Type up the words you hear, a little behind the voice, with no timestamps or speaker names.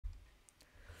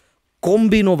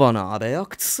kombinovaná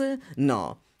reakce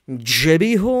na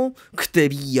Jerryho,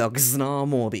 který, jak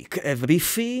známo, Rick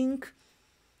Everything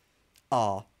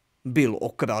a byl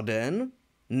okraden,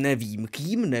 nevím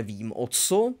kým, nevím o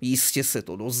co, jistě se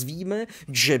to dozvíme,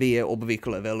 Jerry je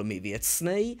obvykle velmi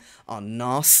věcnej a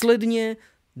následně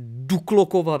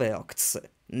Duklockova reakce,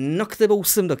 na kterou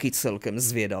jsem taky celkem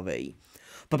zvědavej.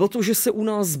 Protože se u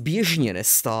nás běžně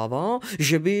nestává,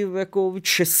 že by jako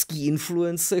český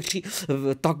influenceři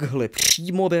takhle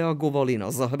přímo reagovali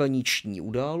na zahraniční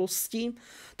události,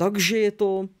 takže je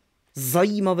to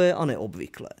zajímavé a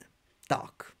neobvyklé.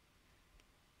 Tak,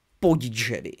 pojď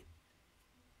Jerry.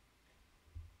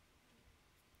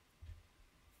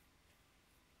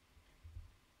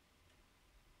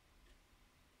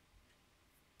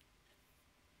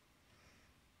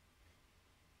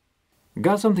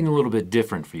 Got something a little bit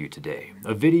different for you today.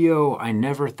 A video I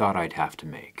never thought I'd have to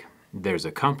make. There's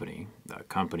a company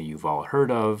you've all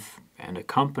heard of, and a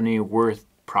company worth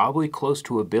probably close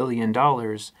to $1 billion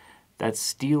that's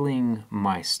stealing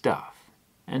my stuff.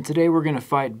 And today we're gonna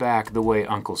fight back the way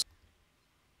Uncle...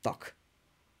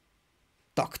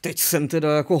 Tak teď jsem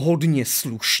teda jako hodně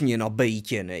slušně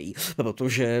nabejtěnej,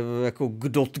 protože jako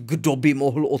kdo by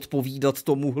mohl odpovídat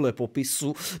tomuhle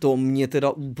popisu, to mě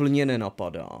teda úplně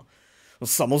nenapadá.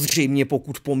 Samozřejmě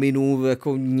pokud pominu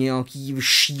jako nějaký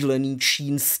šílený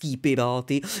čínský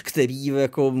piráty, který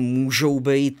jako můžou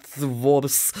být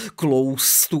worth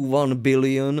close to 1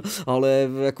 billion, ale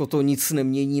jako to nic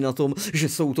nemění na tom, že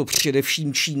jsou to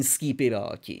především čínský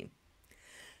piráti.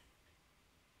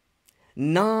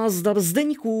 Názdar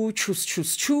Zdeňku,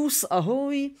 čus,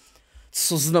 ahoj.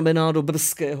 Co znamená do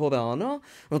brzkého rána?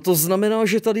 No to znamená,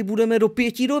 že tady budeme do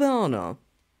 5 do rána.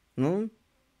 No.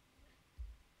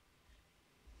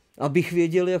 Abych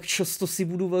věděl, jak často si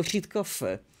budu vařit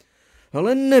kafe.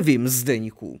 Ale nevím,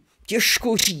 Zdeňku.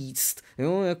 Těžko říct.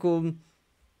 Jo, jako...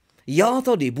 Já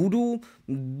tady budu,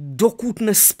 dokud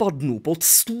nespadnu pod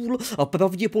stůl a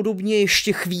pravděpodobně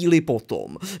ještě chvíli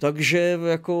potom. Takže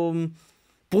jako...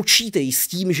 Počítej s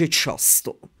tím, že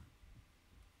často.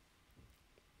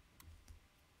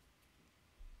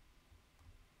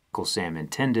 Uncle Sam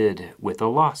intended with a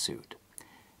lawsuit.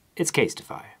 It's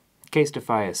Casetify.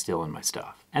 Casetify is still in my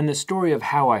stuff. And the story of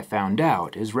how I found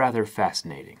out is rather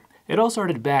fascinating. It all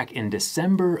started back in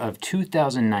December of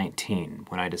 2019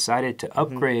 when I decided to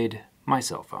upgrade my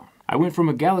cell phone. I went from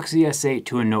a Galaxy S8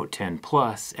 to a Note 10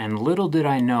 Plus, and little did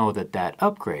I know that that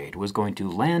upgrade was going to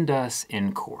land us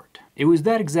in court. It was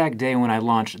that exact day when I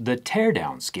launched the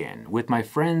Teardown skin with my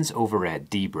friends over at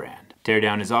Dbrand.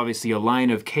 Teardown is obviously a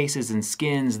line of cases and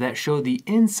skins that show the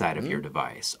inside of your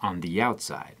device on the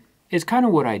outside. It's kind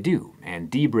of what I do, and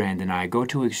Dbrand and I go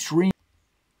to extreme...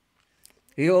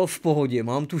 Jo, v pohodě,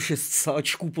 mám tu 6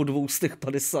 sáčků po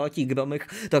 250 gramech,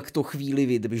 tak to chvíli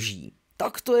vydrží.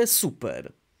 Tak to je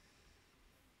super.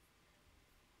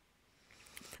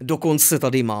 Dokonce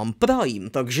tady mám Prime,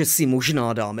 takže si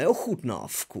možná dáme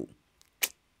ochutnávku.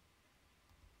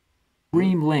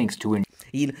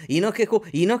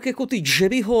 Jinak jako ty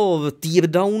Jerryho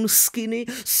teardown skiny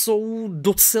jsou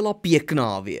docela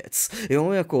pěkná věc.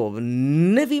 Jo, jako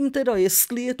nevím teda,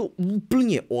 jestli je to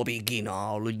úplně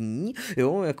originální,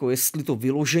 jo, jako jestli to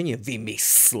vyloženě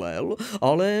vymyslel,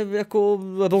 ale jako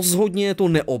rozhodně je to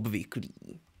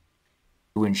neobvyklý.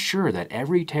 To ensure that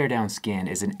every teardown skin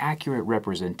is an accurate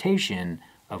representation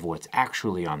of what's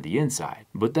actually on the inside.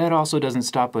 But that also doesn't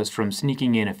stop us from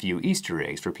sneaking in a few Easter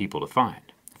eggs for people to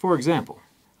find. For example,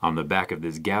 on the back of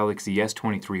this Galaxy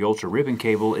S23 Ultra ribbon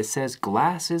cable, it says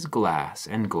glass is glass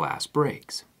and glass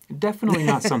breaks. Definitely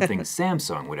not something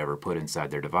Samsung would ever put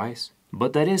inside their device.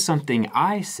 But that is something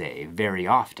I say very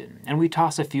often, and we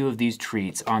toss a few of these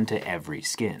treats onto every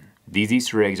skin. These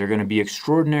Easter eggs are going to be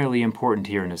extraordinarily important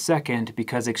here in a second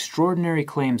because extraordinary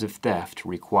claims of theft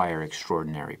require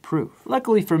extraordinary proof.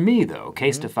 Luckily for me, though,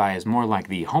 Casetify is more like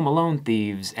the Home Alone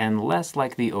thieves and less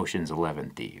like the Ocean's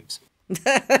 11 thieves.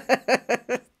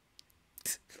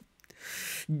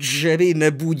 Jerry,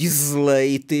 nebuď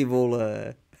zlej, ty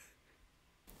vole.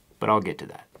 But I'll get to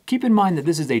that. Keep in mind that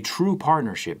this is a true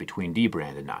partnership between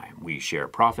Dbrand and I. We share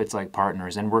profits like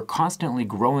partners, and we're constantly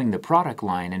growing the product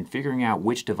line and figuring out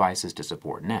which devices to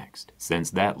support next.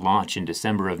 Since that launch in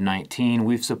December of 19,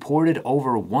 we've supported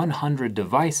over 100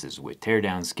 devices with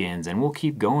teardown skins, and we'll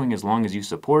keep going as long as you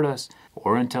support us,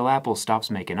 or until Apple stops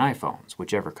making iPhones,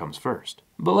 whichever comes first.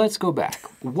 But let's go back.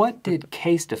 What did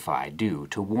Casetify do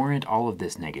to warrant all of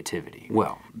this negativity?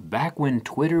 Well, back when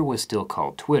Twitter was still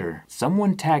called Twitter,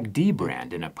 someone tagged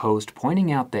Dbrand in a post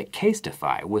pointing out that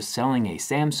Casetify was selling a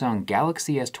Samsung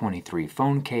Galaxy S23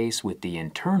 phone case with the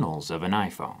internals of an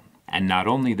iPhone. And not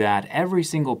only that, every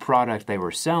single product they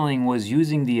were selling was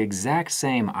using the exact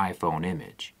same iPhone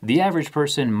image. The average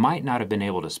person might not have been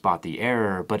able to spot the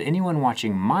error, but anyone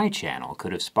watching my channel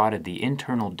could have spotted the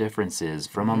internal differences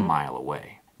from a mile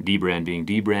away. Dbrand being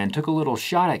Dbrand took a little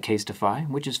shot at Casetify,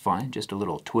 which is fine, just a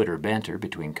little Twitter banter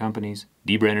between companies.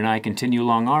 Dbrand and I continue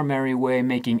along our merry way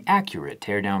making accurate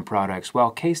teardown products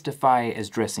while Casetify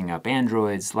is dressing up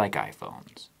Androids like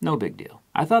iPhones. No big deal.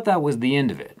 I thought that was the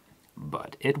end of it,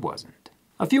 but it wasn't.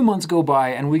 A few months go by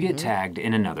and we get tagged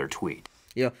in another tweet.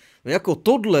 Ja, jako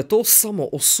tohle to samo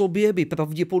o sobě by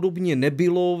pravděpodobně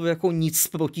nebylo jako nic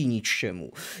proti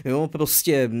ničemu. Jo,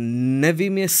 prostě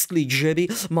nevím, jestli Jerry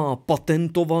má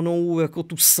patentovanou jako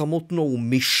tu samotnou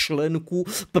myšlenku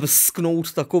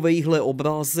prsknout takovejhle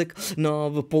obrázek na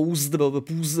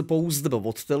pouzdro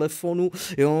od telefonu,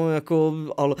 jo, jako,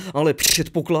 ale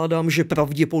předpokládám, že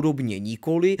pravděpodobně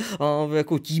nikoli a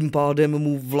jako tím pádem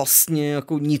mu vlastně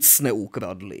jako nic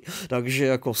neukradli. Takže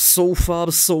jako so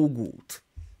far so good.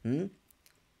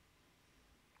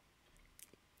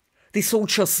 Ty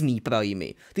současný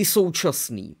Primey, ty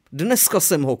současný. Dneska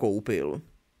jsem ho koupil.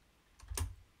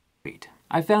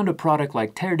 I found a product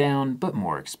like Teardown, but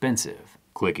more expensive.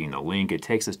 Clicking the link, it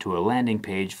takes us to a landing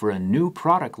page for a new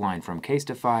product line from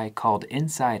Casetify called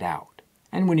Inside Out.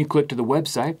 And when you click to the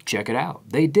website, check it out.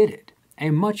 They did it. A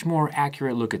much more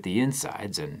accurate look at the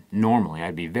insides, and normally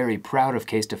I'd be very proud of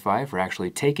Casetify for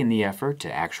actually taking the effort to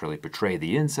actually portray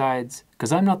the insides,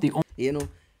 because I'm not the only...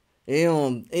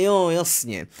 Jo,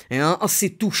 jasně. Já asi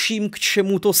tuším, k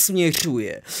čemu to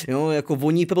směřuje. Jo, jako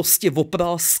oni prostě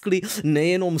opráskli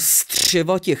nejenom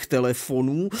střeva těch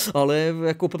telefonů, ale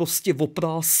jako prostě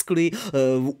opráskli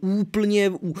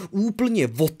úplně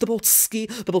otrocky,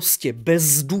 prostě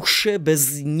bez duše,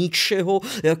 bez ničeho,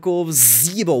 jako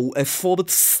zero effort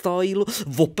style,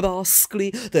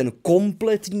 opráskli ten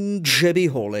kompletní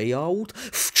Jerryho layout,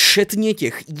 včetně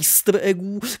těch easter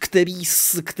eggů,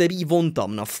 který on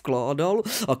tam navkládal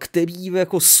a který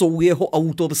jako jsou jeho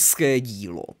autorské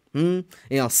dílo.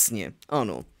 Jasně,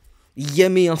 ano. Je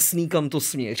mi jasný, kam to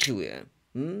směřuje.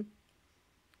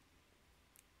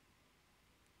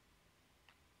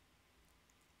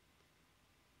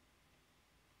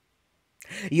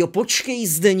 Jo, počkej,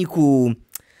 Zdeňku.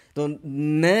 To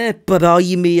ne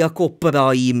Primey jako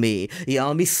Primey.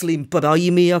 Já myslím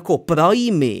Primey jako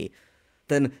Primey.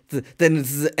 Ten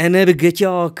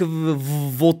energetiák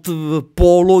od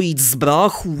Poloid z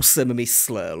bráchů jsem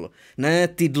myslel. Ne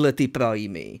tyhle ty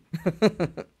Primey.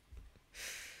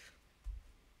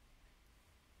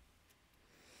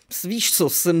 Víš co,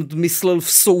 jsem myslel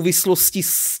v souvislosti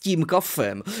s tím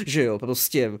kafem, že jo,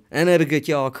 prostě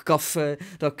energetiák, kafe,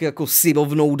 tak jako si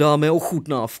rovnou dáme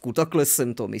ochutnávku, takhle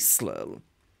jsem to myslel.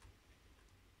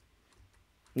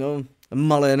 No,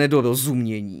 malé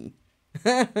nedorozumění.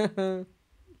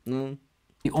 No.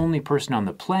 The only person on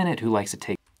the planet who likes to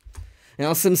take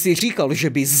Já jsem si říkal, že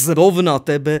by zrovna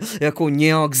tebe jako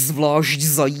nějak zvlášť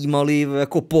zajímali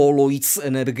jako Poloids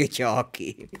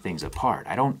energetiáky. things apart.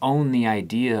 I don't own the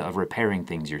idea of repairing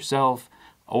things yourself,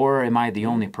 or am I the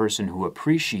only person who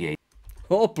appreciates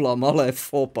Hopla, malé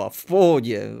fopa, v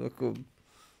pohodě, jako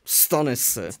stane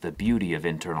se. the beauty of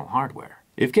internal hardware?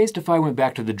 If Casetify went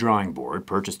back to the drawing board,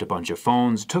 purchased a bunch of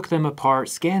phones, took them apart,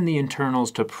 scanned the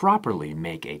internals to properly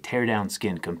make a teardown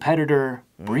skin competitor,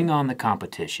 bring on the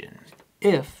competition.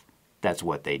 If that's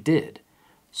what they did.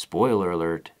 Spoiler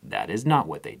alert, that is not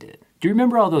what they did. Do you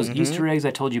remember all those Easter eggs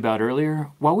I told you about earlier?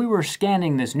 While we were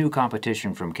scanning this new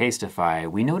competition from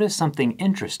Casetify, we noticed something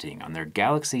interesting on their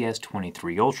Galaxy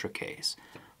S23 Ultra case,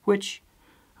 which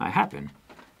I happen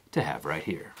to have right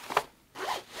here.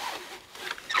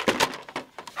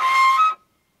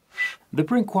 The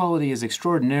print quality is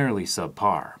extraordinarily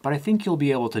subpar, but I think you'll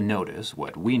be able to notice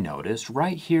what we noticed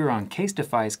right here on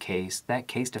Casetify's case that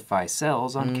Casetify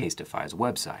sells on Casetify's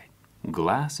website.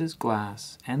 Glass is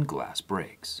glass, and glass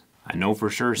breaks. I know for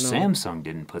sure Samsung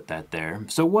didn't put that there,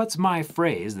 so what's my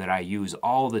phrase that I use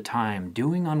all the time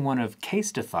doing on one of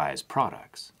Casetify's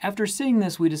products? After seeing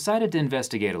this, we decided to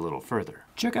investigate a little further.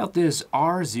 Check out this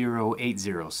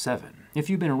R0807. If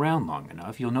you've been around long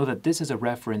enough, you'll know that this is a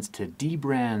reference to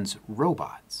Dbrand's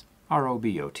robots,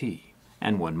 R-O-B-O-T.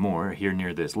 And one more, here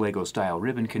near this Lego-style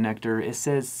ribbon connector, it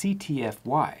says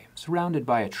CTFY, surrounded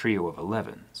by a trio of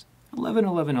 11s.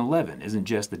 11-11-11 isn't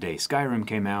just the day Skyrim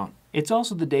came out, it's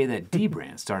also the day that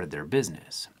Dbrand started their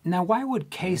business. Now, why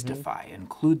would Casetify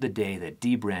include the day that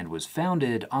Dbrand was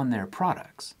founded on their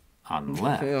products?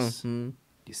 Unless...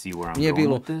 Do You see where I'm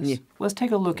going with this? Let's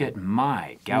take a look at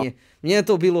my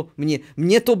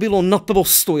Mně to bylo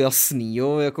naprosto jasný,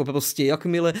 jo, jako prostě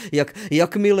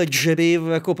jakmile Jerry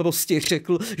jako prostě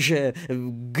řekl, že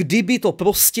kdyby to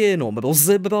prostě jenom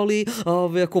rozebrali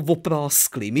a jako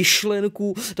opráskli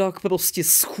myšlenku, tak prostě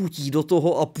schutí do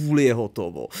toho a půl je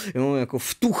hotovo. Jo, jako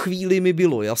v tu chvíli mi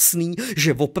bylo jasný,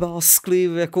 že opráskli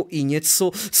jako i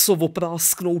něco, co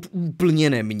oprásknout úplně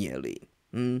neměli.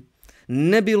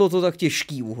 Nebylo to tak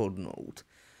těžký uhodnout.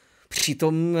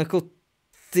 Přitom jako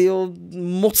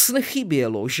moc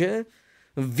nechybělo, že?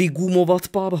 Vygumovat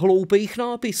pár hloupých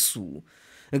nápisů.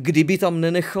 Kdyby tam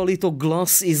nenechali to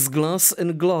glass is glass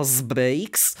and glass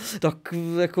breaks, tak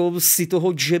jako si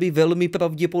toho Jerry velmi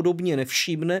pravděpodobně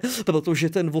nevšimne, protože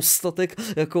ten ostatek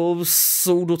jako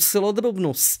jsou docela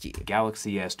drobnosti. Galaxy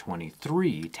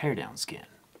S23 teardown skin.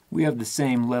 We have the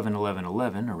same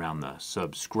 111111 around the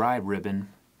subscribe ribbon,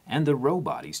 and the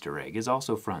robot Easter egg is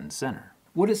also front and center.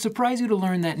 Would it surprise you to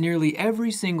learn that nearly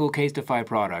every single Casetify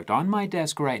product on my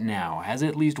desk right now has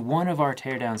at least one of our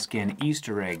teardown skin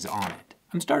Easter eggs on it?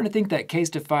 I'm starting to think that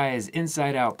Casetify's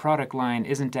inside-out product line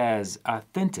isn't as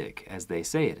authentic as they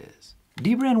say it is.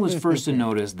 Dbrand was first to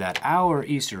notice that our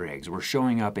Easter eggs were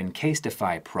showing up in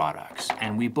Casetify products,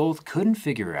 and we both couldn't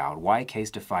figure out why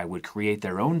Casetify would create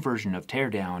their own version of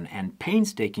teardown and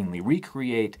painstakingly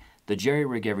recreate the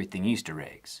jerry-rig everything Easter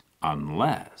eggs.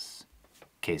 Unless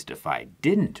Casetify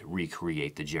didn't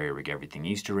recreate the jerry-rig everything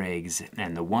Easter eggs,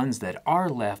 and the ones that are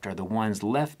the ones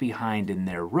left behind in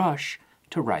their rush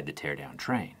to ride the teardown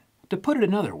train. To put it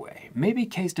another way, maybe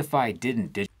Casetify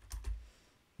didn't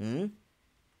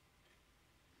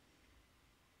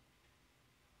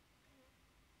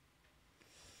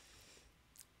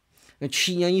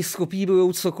Číňani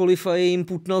skopírujou cokoliv a je jim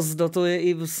putna, zda to je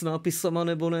i s nápisama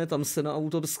nebo ne, tam se na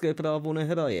autorské právo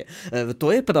nehraje.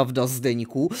 To je pravda,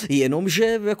 Zdeňku,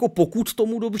 jenomže jako pokud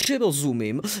tomu dobře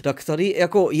rozumím, tak tady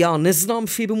jako já neznám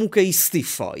firmu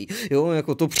Casetify, jo,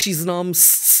 jako to přiznám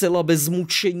zcela bez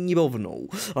mučení rovnou,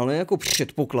 ale jako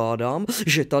předpokládám,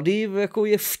 že tady jako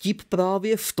je vtip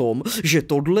právě v tom, že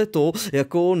tohleto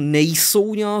jako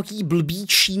nejsou nějaký blbý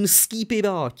čínský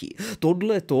piráti.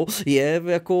 Tohleto je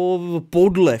jako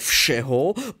podle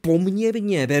všeho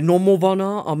poměrně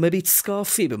renomovaná americká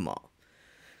firma,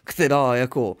 která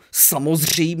jako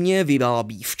samozřejmě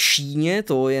vyrábí v Číně,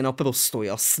 to je naprosto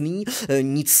jasný,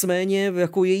 nicméně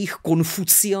jako jejich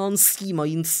konfuciánský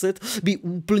mindset by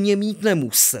úplně mít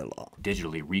nemusela.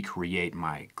 Digitally recreate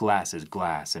my glass is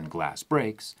glass and glass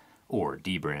breaks, or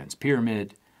Dbrand's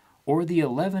pyramid, or the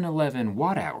 1111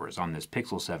 watt hours on this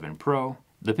Pixel 7 Pro.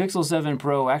 The Pixel 7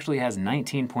 Pro actually has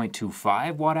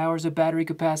 19.25 watt hours of battery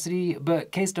capacity,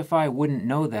 but Casetify wouldn't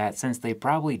know that since they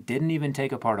probably didn't even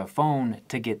take apart a phone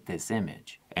to get this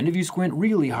image. And if you squint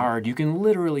really hard, you can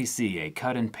literally see a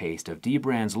cut and paste of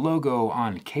Dbrand's logo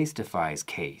on Casetify's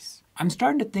case. I'm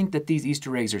starting to think that these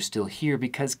Easter eggs are still here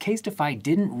because Casetify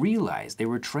didn't realize they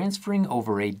were transferring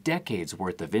over a decade's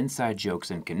worth of inside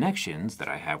jokes and connections that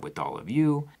I have with all of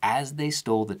you as they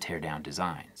stole the teardown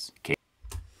designs.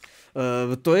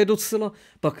 To je docela...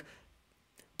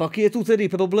 Pak je tu tedy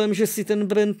problém, že si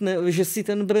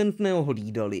ten brand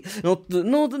neohlídali.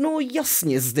 No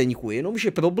jasně, Zdeňku,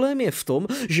 jenomže problém je v tom,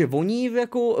 že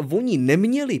oni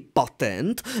neměli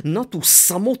patent na tu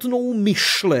samotnou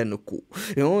myšlenku.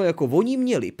 Jo, jako oni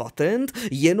měli patent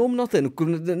jenom na ten,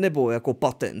 nebo jako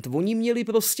patent, oni měli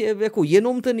prostě jako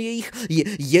jenom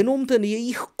ten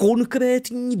jejich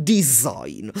konkrétní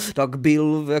design, tak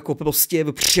byl jako prostě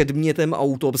předmětem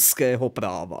autorského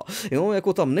práva. Jo,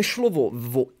 jako tam nešlo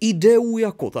o ideu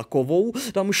jako takovou,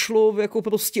 tam šlo jako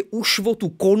prostě už o tu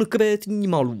konkrétní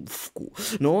malůvku.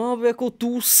 No a jako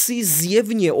tu si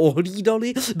zjevně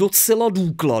ohlídali docela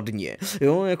důkladně.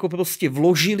 Jo, jako prostě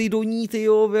vložili do ní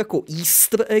jako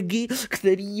easter eggy,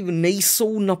 který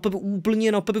nejsou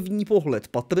úplně na první pohled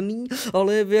patrný,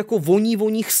 ale jako oni o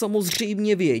nich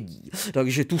samozřejmě vědí.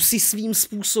 Takže tu si svým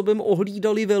způsobem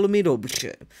ohlídali velmi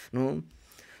dobře. No.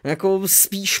 Jako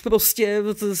spíš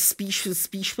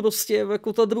prostě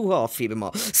jako ta druhá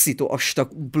firma si to až tak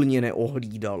úplně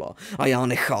neohlídala. A já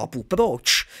nechápu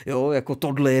proč. Jo, jako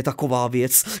tohle je taková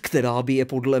věc, která by je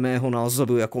podle mého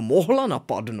názoru jako mohla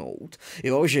napadnout.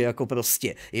 Jo, že jako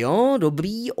prostě, jo,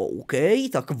 dobrý, OK,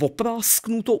 tak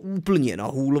oprásknu to úplně na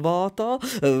hůlváta,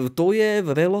 to je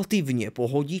relativně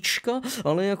pohodička,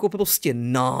 ale jako prostě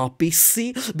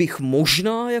nápisy bych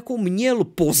možná jako měl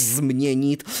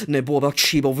pozměnit nebo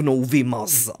radši rovnou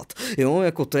vymazat. Jo,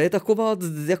 jako to je taková,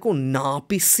 jako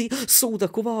nápisy jsou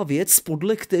taková věc,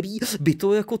 podle který by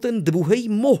to jako ten druhej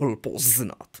mohl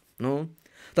poznat. No.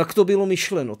 Tak to bylo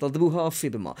myšleno, ta druhá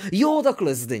firma. Jo,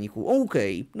 takhle, Zdeňku, OK,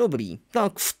 dobrý.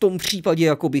 Tak v tom případě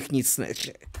jako bych nic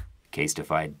neřekl.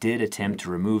 Casetify did attempt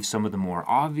to remove some of the more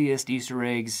obvious Easter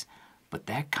eggs, but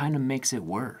that kind of makes it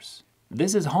worse.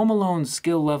 This is Home Alone's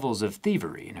skill levels of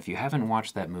thievery, and if you haven't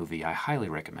watched that movie, I highly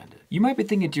recommend it. You might be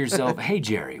thinking to yourself, hey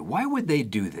Jerry, why would they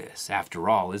do this? After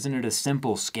all, isn't it a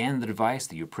simple scan the device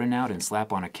that you print out and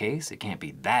slap on a case? It can't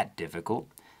be that difficult.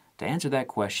 To answer that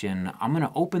question, I'm going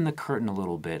to open the curtain a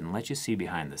little bit and let you see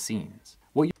behind the scenes.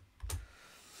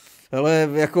 Ale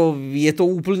jako je to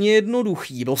úplně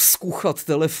jednoduchý. Rozkuchat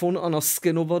telefon a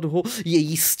naskenovat ho je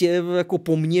jistě jako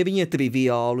poměrně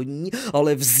triviální,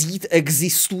 ale vzít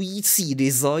existující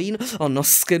design a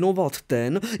naskenovat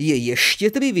ten je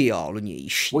ještě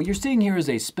triviálnější. What you're seeing here is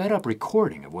a sped up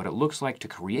recording of what it looks like to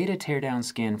create a teardown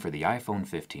skin for the iPhone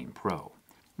 15 Pro.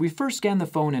 We first scanned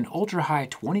the phone in ultra-high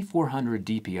 2400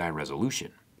 DPI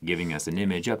resolution, giving us an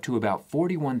image up to about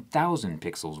 41,000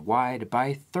 pixels wide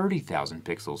by 30,000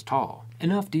 pixels tall,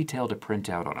 enough detail to print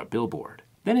out on a billboard.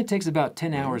 Then it takes about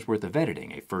 10 hours worth of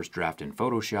editing a first draft in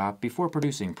Photoshop before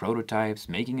producing prototypes,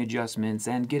 making adjustments,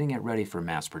 and getting it ready for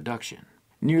mass production.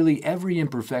 Nearly every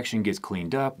imperfection gets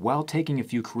cleaned up while taking a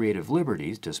few creative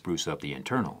liberties to spruce up the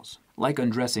internals, like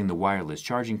undressing the wireless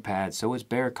charging pad so its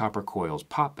bare copper coils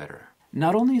pop better.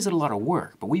 Not only is it a lot of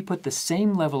work, but we put the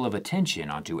same level of attention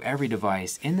onto every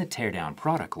device in the teardown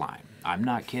product line. I'm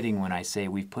not kidding when I say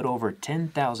we've put over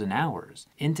 10,000 hours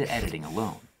into editing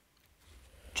alone.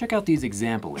 Check out these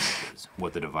example images,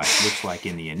 what the device looks like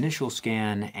in the initial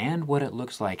scan and what it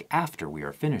looks like after we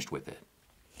are finished with it.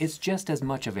 It's just as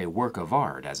much of a work of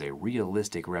art as a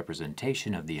realistic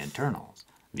representation of the internals.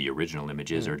 The original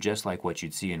images are just like what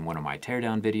you'd see in one of my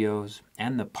teardown videos,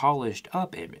 and the polished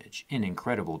up image in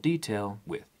incredible detail,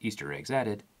 with Easter eggs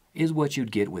added, is what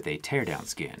you'd get with a teardown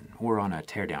skin or on a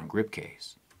teardown grip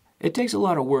case. It takes a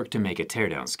lot of work to make a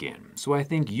teardown skin, so I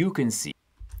think you can see.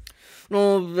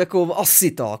 No, jako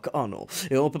asi tak, ano.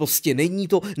 Jo, prostě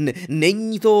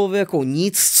není to jako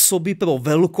nic, co by pro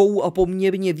velkou a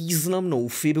poměrně významnou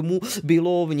firmu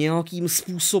bylo nějakým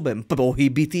způsobem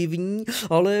prohibitivní,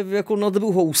 ale jako na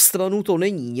druhou stranu to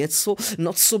není něco,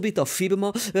 na co by ta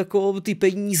firma jako ty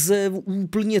peníze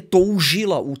úplně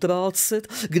toužila utrácet,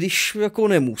 když jako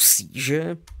nemusí,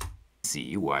 že?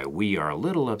 See why we are a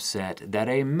little upset that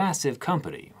a massive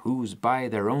company, whose by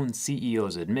their own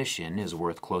CEO's admission is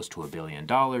worth close to $1 billion,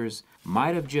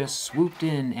 might have just swooped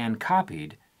in and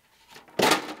copied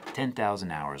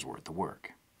 10,000 hours worth of work.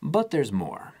 But there's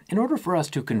more. In order for us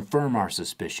to confirm our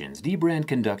suspicions, D-Brand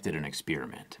conducted an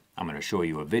experiment. I'm going to show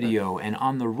you a video, and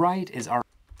on the right is our...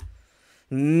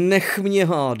 Nech mě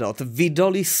hádat,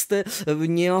 vydali jste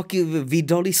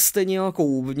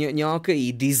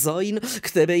nějaký design,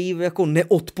 který jako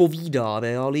neodpovídá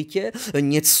realitě,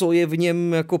 něco je v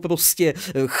něm jako prostě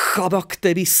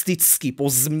charakteristicky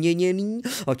pozměněný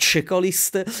a čekali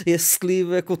jste, jestli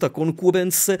jako ta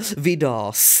konkurence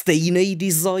vydá stejný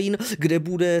design, kde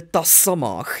bude ta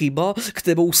samá chyba,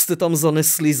 kterou jste tam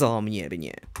zanesli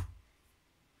záměrně.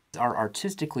 Our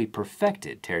artistically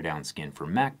perfected teardown skin for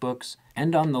MacBooks,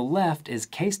 and on the left is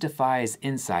Casetify's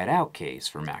inside-out case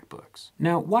for MacBooks.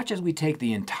 Now, watch as we take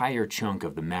the entire chunk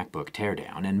of the MacBook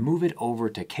teardown and move it over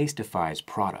to Casetify's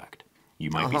product. You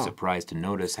might be surprised to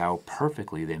notice how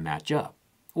perfectly they match up.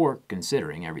 Or,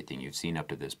 considering everything you've seen up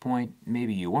to this point,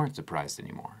 maybe you aren't surprised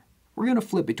anymore. We're going to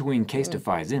flip between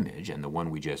Casetify's image and the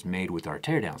one we just made with our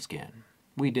teardown skin.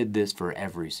 We did this for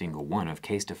every single one of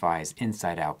Casetify's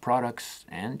inside-out products,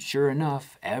 and sure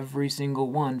enough, every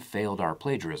single one failed our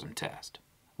plagiarism test.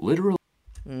 Literally.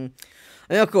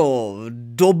 Jako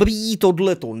dobrý,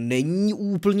 tohle to není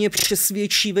úplně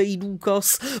přesvědčivý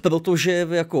důkaz, protože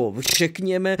jako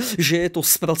řekněme, že je to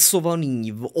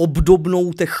zpracovaný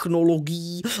obdobnou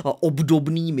technologií a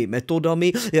obdobnými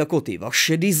metodami jako ty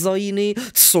vaše designy,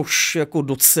 což jako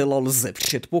docela lze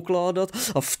předpokládat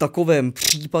a v takovém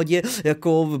případě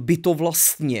jako by to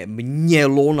vlastně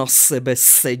mělo na sebe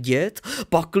sedět,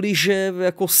 pakliže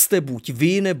jako jste buď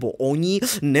vy nebo oni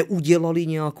neudělali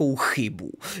nějakou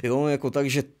chybu. Jo, jako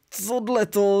takže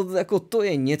to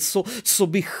je něco, co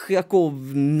bych jako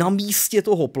na místě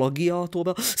toho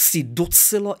plagiátora si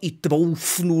docela i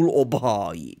troufnul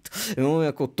obhájit. Jo,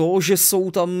 jako to, že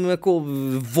jsou tam jako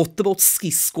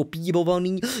otrocky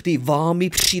skopírovaný ty vámi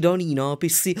přidaný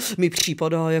nápisy, mi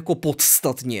připadá jako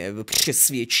podstatně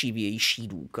přesvědčivější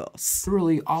důkaz.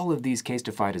 Really, all of these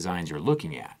Casetify designs you're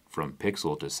looking at, from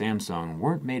Pixel to Samsung,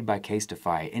 weren't made by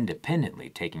Casetify independently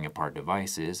taking apart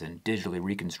devices and digitally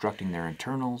reconstructing their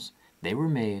internals. They were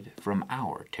made from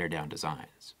our teardown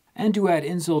designs. And to add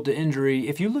insult to injury,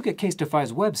 if you look at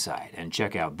Casetify's website and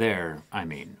check out their,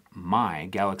 my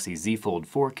Galaxy Z Fold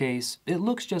 4 case, it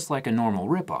looks just like a normal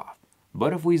ripoff.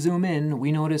 But if we zoom in,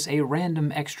 we notice a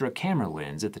random extra camera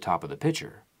lens at the top of the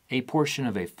picture, a portion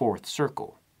of a fourth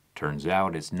circle. Turns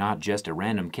out it's not just a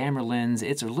random camera lens,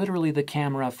 it's literally the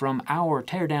camera from our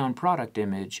teardown product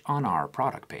image on our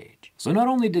product page. So not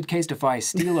only did Casetify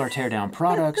steal our teardown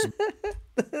products...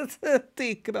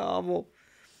 Ty krávo.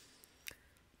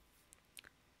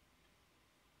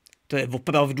 To je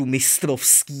opravdu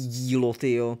mistrovský dílo,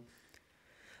 tyjo.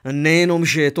 Nejenom,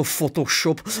 že je to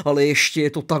Photoshop, ale ještě je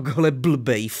to takhle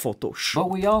blbej Photoshop.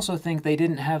 But we also think they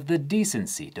didn't have the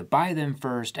decency to buy them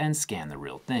first and scan the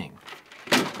real thing.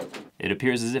 It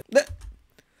appears as if...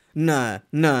 Ne.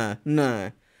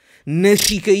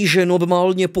 Neříkej, že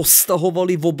normálně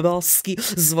postahovali obrázky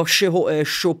z vašeho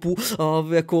e-shopu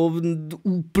a jako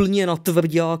úplně na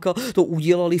tvrďáka to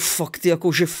udělali fakt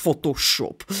jakože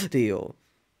Photoshop, tyjo.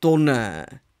 To ne.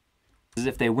 As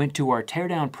if they went to our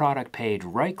teardown product page,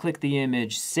 right-clicked the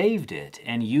image, saved it,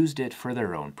 and used it for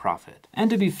their own profit. And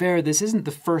to be fair, this isn't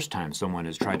the first time someone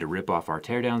has tried to rip off our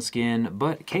teardown skin,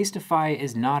 but Casetify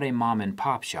is not a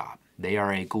mom-and-pop shop. They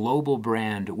are a global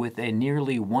brand with a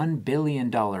nearly $1 billion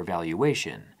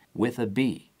valuation, with a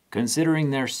B.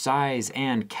 Considering their size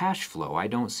and cash flow, I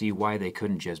don't see why they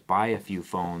couldn't just buy a few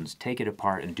phones, take it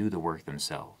apart, and do the work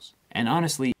themselves. And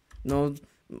honestly... No,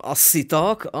 asi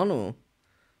tak, ano.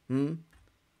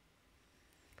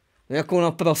 Jako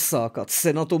na prasáka,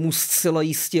 cena tomu zcela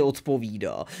jistě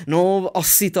odpovídá. No,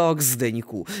 asi tak,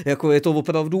 Zdeňku. Jako je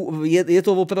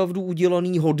to opravdu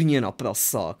udělaný hodně na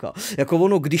prasáka. Jako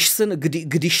ono,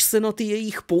 když se na ty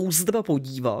jejich pouzdra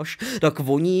podíváš, tak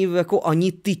oni jako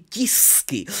ani ty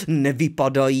tisky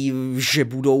nevypadají, že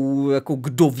budou jako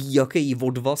kdo ví jaký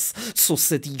odvaz, co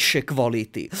se týče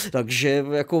kvality. Takže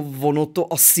jako ono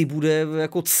to asi bude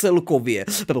jako celkově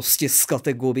prostě z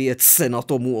kategorie cena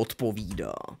tomu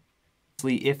odpovídá.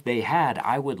 If they had,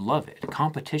 I would love it.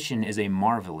 Competition is a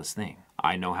marvelous thing.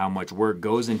 I know how much work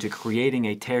goes into creating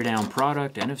a teardown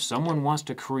product, and if someone wants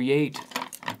to create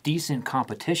decent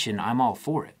competition, I'm all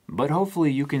for it. But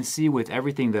hopefully you can see with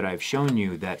everything that I've shown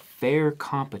you that fair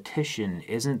competition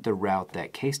isn't the route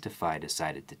that Casetify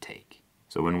decided to take.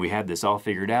 So when we had this all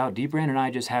figured out, Dbrand and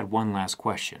I just had one last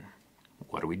question.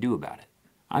 What do we do about it?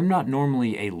 I'm not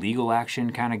normally a legal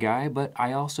action kind of guy, but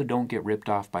I also don't get ripped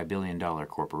off by billion-dollar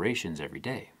corporations every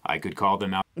day. I could call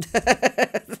them out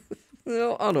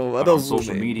no, on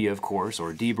social media, of course,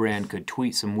 or Dbrand could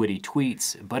tweet some witty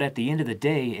tweets, but at the end of the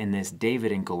day, in this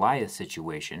David and Goliath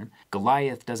situation,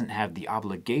 Goliath doesn't have the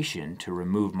obligation to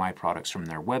remove my products from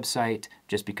their website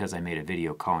just because I made a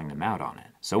video calling them out on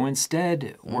it. So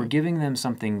instead, we're giving them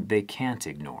something they can't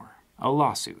ignore, a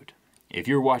lawsuit. If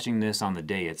you're watching this on the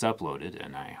day it's uploaded,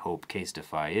 and I hope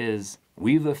Casetify is,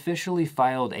 we've officially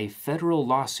filed a federal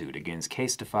lawsuit against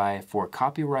Casetify for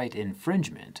copyright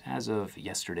infringement as of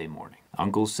yesterday morning.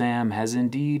 Uncle Sam has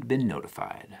indeed been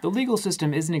notified. The legal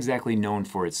system isn't exactly known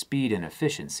for its speed and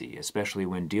efficiency, especially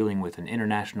when dealing with an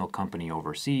international company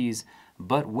overseas,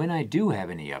 but when I do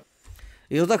have any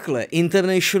Jo takhle,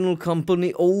 international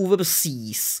company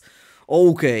overseas.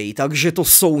 OK, takže to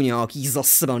jsou nějaký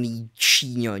zasraný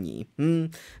Číňani.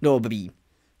 Dobrý.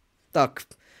 Tak,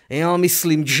 já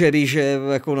myslím, Jerry, že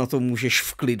jako na to můžeš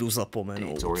v klidu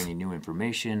zapomenout. Or any new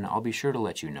information, I'll be sure to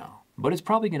let you know. But it's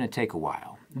probably going to take a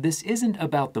while. This isn't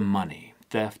about the money.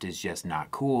 Theft is just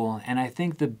not cool, and I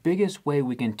think the biggest way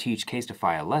we can teach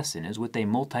Casetify a lesson is with a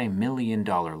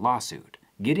multi-million-dollar lawsuit.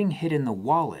 Getting hit in the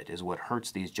wallet is what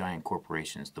hurts these giant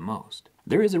corporations the most.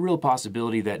 There is a real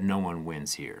possibility that no one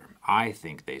wins here. I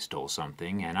think they stole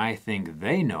something, and I think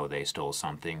they know they stole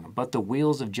something, but the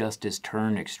wheels of justice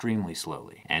turn extremely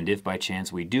slowly. And if by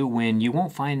chance we do win, you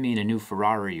won't find me in a new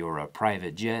Ferrari or a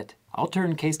private jet. I'll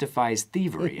turn Casetify's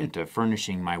thievery into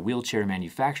furnishing my wheelchair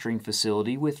manufacturing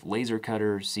facility with laser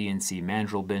cutters, CNC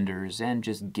mandrel benders, and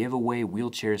just give away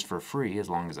wheelchairs for free as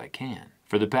long as I can.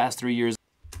 For the past 3 years...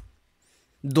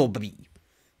 Dobrý.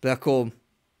 Jako...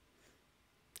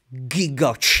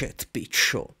 Gigachat,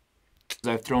 pičo.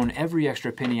 I've thrown every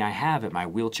extra penny I have at my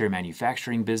wheelchair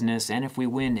manufacturing business, and if we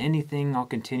win anything, I'll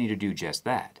continue to do just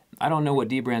that. I don't know what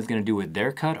Dbrand's going to do with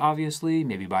their cut, obviously.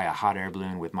 Maybe buy a hot air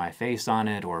balloon with my face on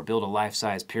it, or build a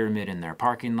life-size pyramid in their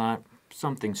parking lot.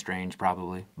 Something strange,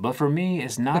 probably. But for me,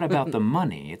 it's not about the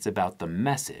money, it's about the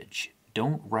message.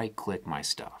 Don't right-click my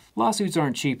stuff. Lawsuits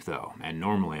aren't cheap, though, and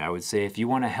normally I would say if you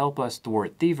want to help us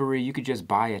thwart thievery, you could just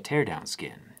buy a teardown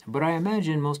skin. But I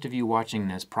imagine most of you watching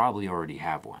this probably already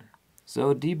have one.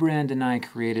 So Dbrand and I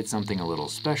created something a little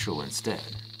special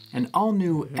instead. An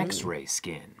all-new X-ray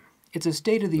skin. It's a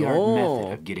state-of-the-art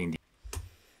method of getting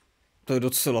To je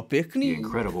docela the pěkný.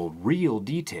 incredible real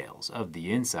details of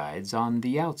the insides on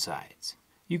the outsides.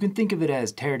 You can think of it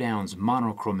as Teardown's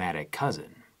monochromatic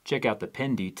cousin. Check out the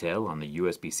pen detail on the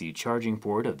USB-C charging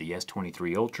port of the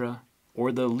S23 Ultra,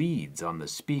 or the leads on the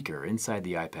speaker inside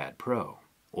the iPad Pro,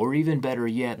 or even better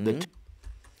yet, the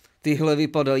Tyhle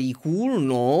vypadají cool,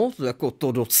 no, jako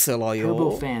to docela jo.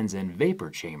 turbofans and vapor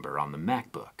chamber on the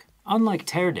MacBook. Unlike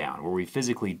Teardown, where we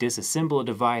physically disassemble a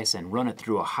device and run it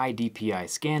through a high DPI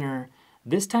scanner,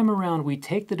 this time around we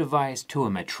take the device to a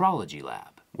metrology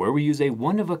lab, where we use a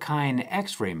one-of-a-kind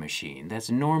X-ray machine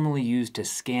that's normally used to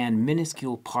scan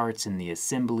minuscule parts in the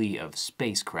assembly of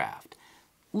spacecraft.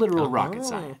 Literal rocket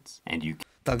science. And you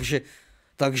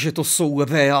Takže to jsou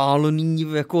reální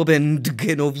jako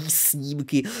rentgenový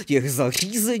snímky těch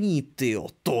zařízení, tyjo,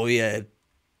 to je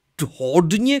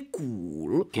hodně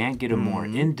cool. can't get a more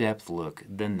in-depth look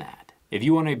than that. If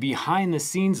you want a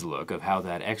behind-the-scenes look of how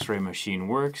that X-ray machine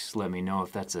works, let me know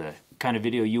if that's a kind of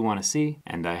video you want to see.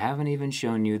 And I haven't even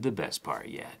shown you the best part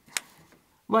yet.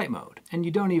 Light mode, and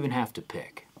you don't even have to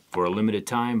pick. For a limited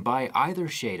time, buy either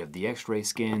shade of the X-ray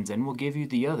skins and we'll give you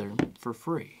the other for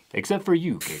free. Except for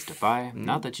you, Casetify,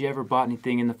 not that you ever bought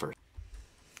anything in the first.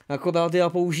 Akorát já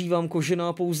používám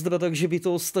kožená pouzdra, takže by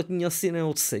to ostatní asi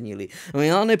neocenili. No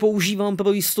já nepoužívám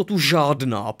pro jistotu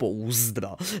žádná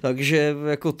pouzdra, takže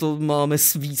jako to máme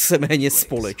víceméně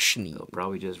společný. They'll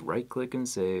probably just right-click and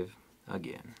save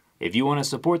again. If you want to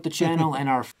support the channel and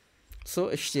our Co,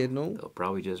 ještě jednou? they'll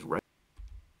probably just write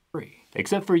free.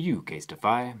 Except for you,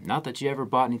 Casetify, not that you ever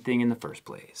bought anything in the first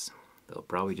place. They'll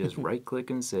probably just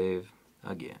right-click and save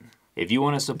again. If you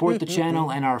want to support the channel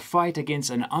and our fight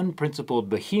against an unprincipled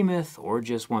behemoth, or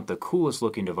just want the coolest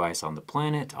looking device on the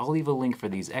planet, I'll leave a link for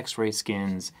these X-ray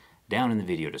skins down in the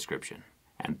video description.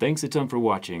 And thanks a ton for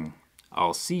watching.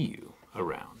 I'll see you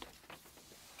around.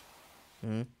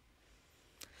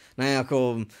 Ne,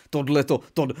 jako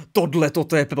tohleto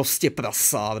to je prostě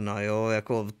prasárna, jo,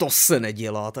 jako to se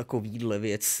nedělá takovýhle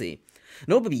věci.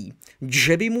 Dobrý,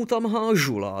 Jerrymu tam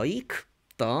hážu like,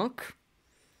 tak.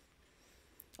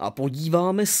 A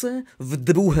podíváme se v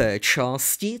druhé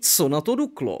části, co na to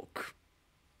Duklok.